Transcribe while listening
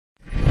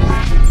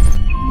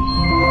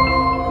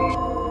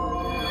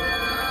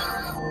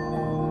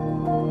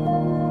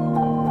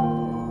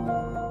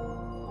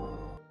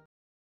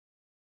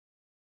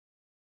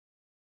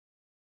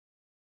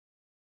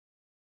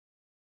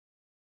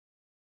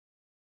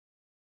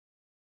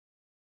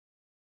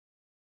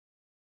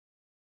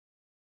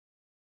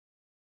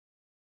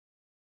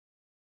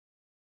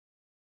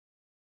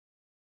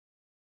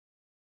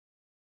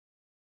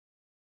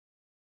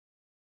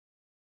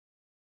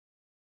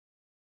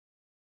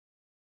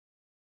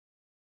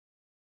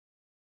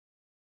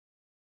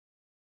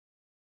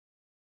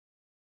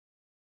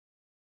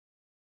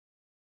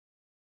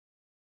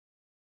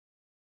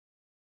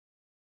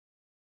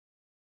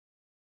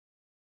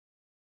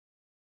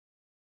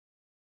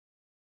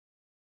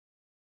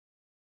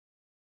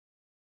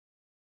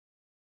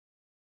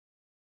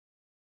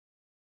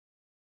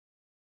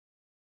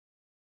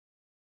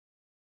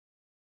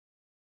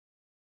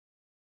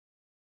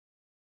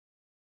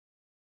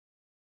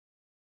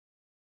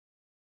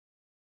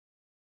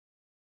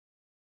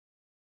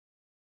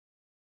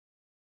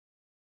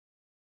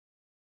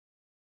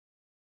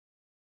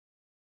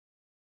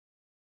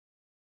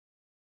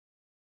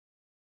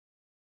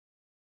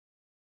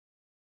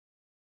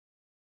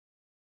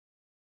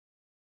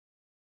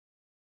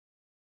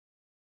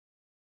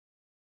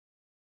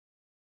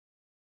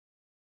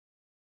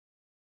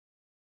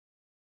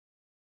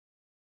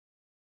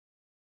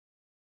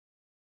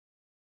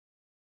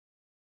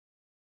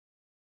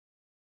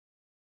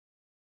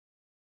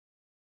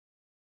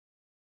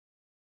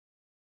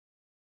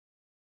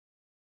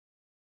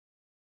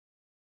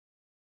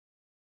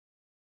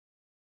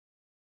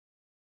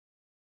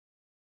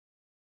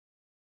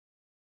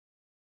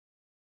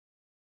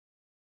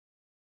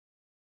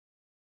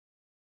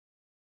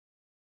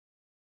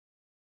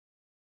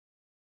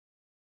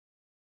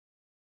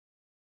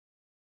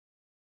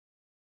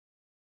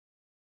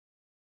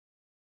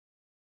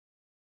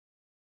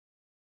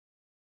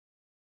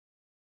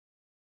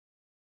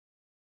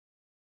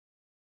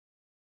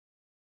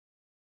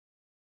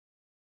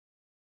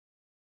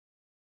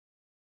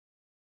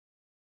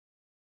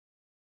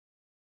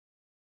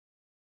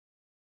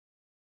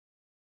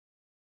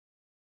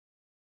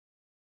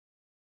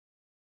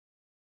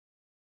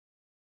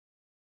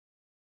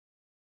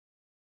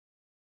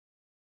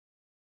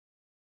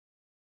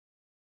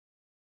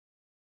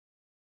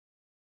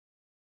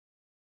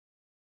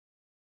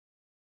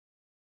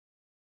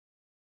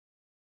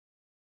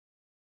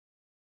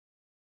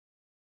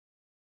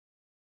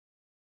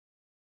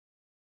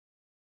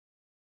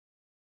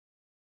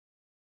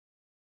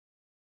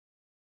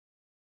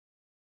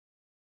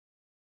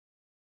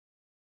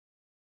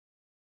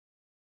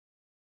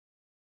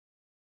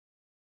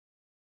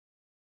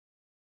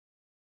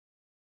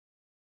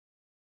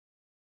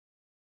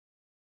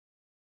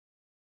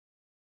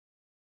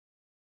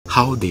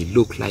how they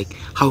look like,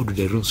 how do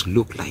the rooms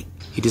look like.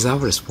 It is our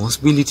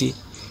responsibility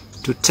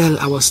to tell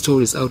our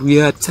stories out. We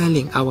are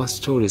telling our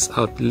stories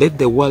out. Let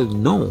the world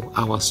know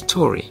our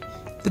story.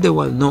 Let the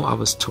world know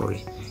our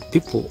story.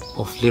 People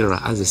of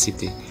Lira as a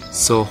city,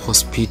 so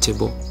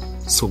hospitable,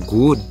 so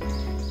good.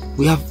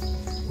 We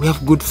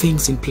have good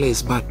things in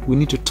place, but we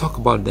need to talk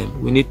about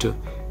them. We need to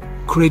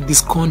create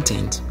this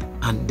content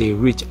and they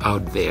reach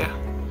out there.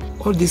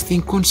 All these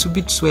things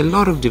contribute to a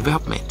lot of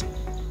development.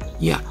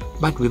 Yeah,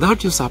 but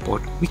without your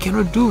support, we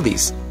cannot do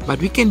this. But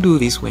we can do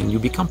this when you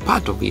become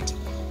part of it.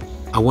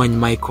 Awany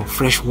Michael,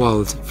 Fresh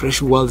World.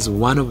 Fresh World is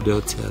one of the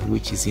hotels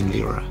which is in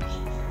Lira.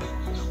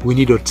 We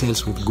need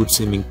hotels with good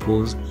swimming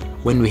pools.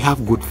 When we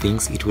have good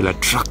things, it will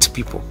attract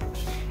people.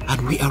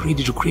 And we are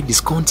ready to create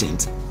this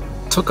content.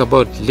 Talk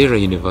about Lira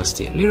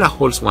University. Lira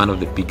holds one of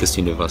the biggest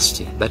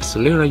universities. That's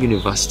Lira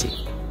University.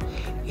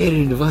 Lira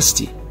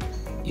University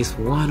is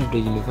one of the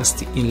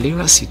universities in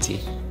Lira City.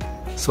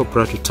 So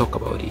proud to talk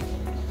about it.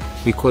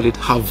 We call it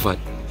Harvard.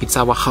 It's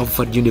our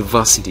Harvard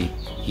University.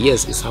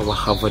 Yes, it's our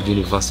Harvard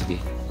University.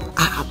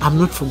 I'm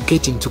not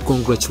forgetting to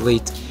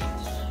congratulate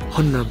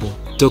Honorable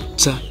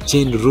Dr.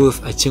 Jane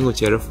Ruth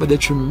Achengo for the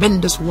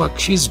tremendous work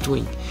she's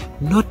doing,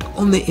 not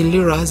only in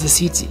Lira as a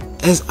city,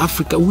 as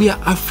Africa. We are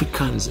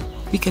Africans.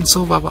 We can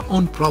solve our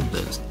own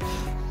problems.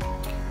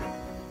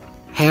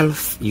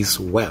 Health is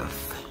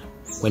wealth.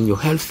 When you're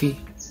healthy,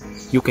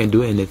 you can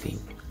do anything.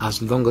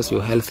 As long as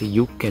you're healthy,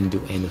 you can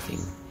do anything.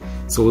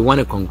 So we want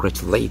to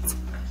congratulate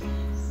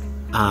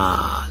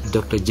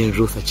Dr. Jane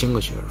Ruth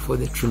Achengo for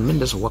the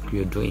tremendous work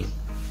you're doing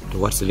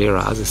towards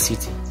Lira as a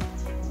city.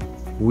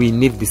 We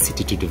need the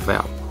city to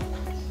develop,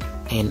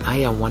 and I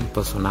am one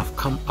person. I've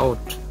come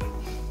out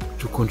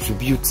to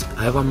contribute.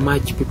 However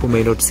much people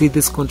may not see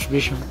this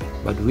contribution,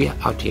 but we are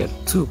out here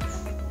to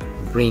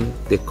bring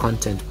the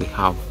content we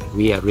have.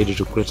 We are ready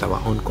to create our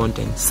own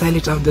content, sell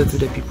it out there to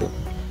the people,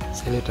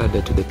 sell it out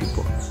there to the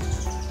people.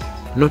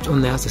 Not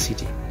only as a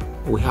city,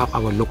 we have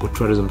our local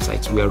tourism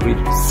sites. We are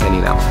ready to sell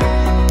it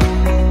out.